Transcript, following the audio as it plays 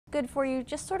good for you,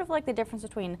 just sort of like the difference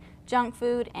between junk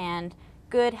food and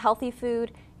good, healthy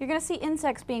food. You're going to see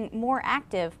insects being more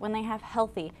active when they have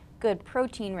healthy, good,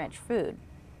 protein-rich food.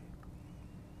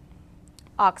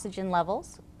 Oxygen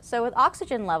levels. So with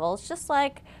oxygen levels, just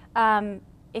like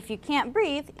if you can't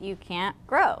breathe, you can't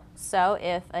grow. So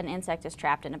if an insect is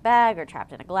trapped in a bag or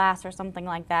trapped in a glass or something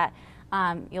like that,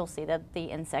 you'll see that the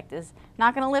insect is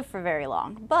not going to live for very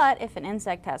long. But if an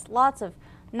insect has lots of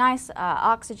nice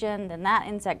oxygen, then that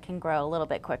insect can grow a little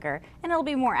bit quicker and it'll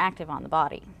be more active on the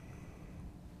body.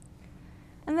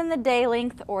 And then the day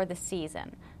length or the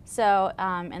season. So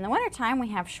in the wintertime we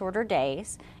have shorter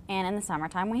days, and in the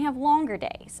summertime we have longer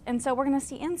days. And so we're going to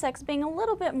see insects being a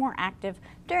little bit more active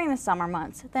during the summer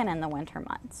months than in the winter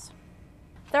months.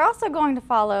 They're also going to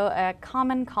follow a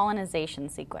common colonization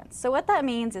sequence. So what that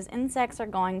means is insects are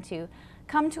going to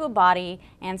come to a body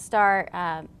and start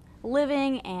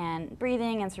living and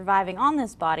breathing and surviving on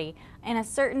this body in a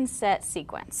certain set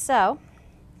sequence. So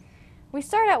we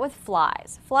start out with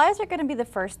flies. Flies are going to be the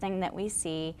first thing that we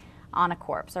see on a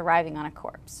corpse, arriving on a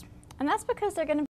corpse. And that's because they're going to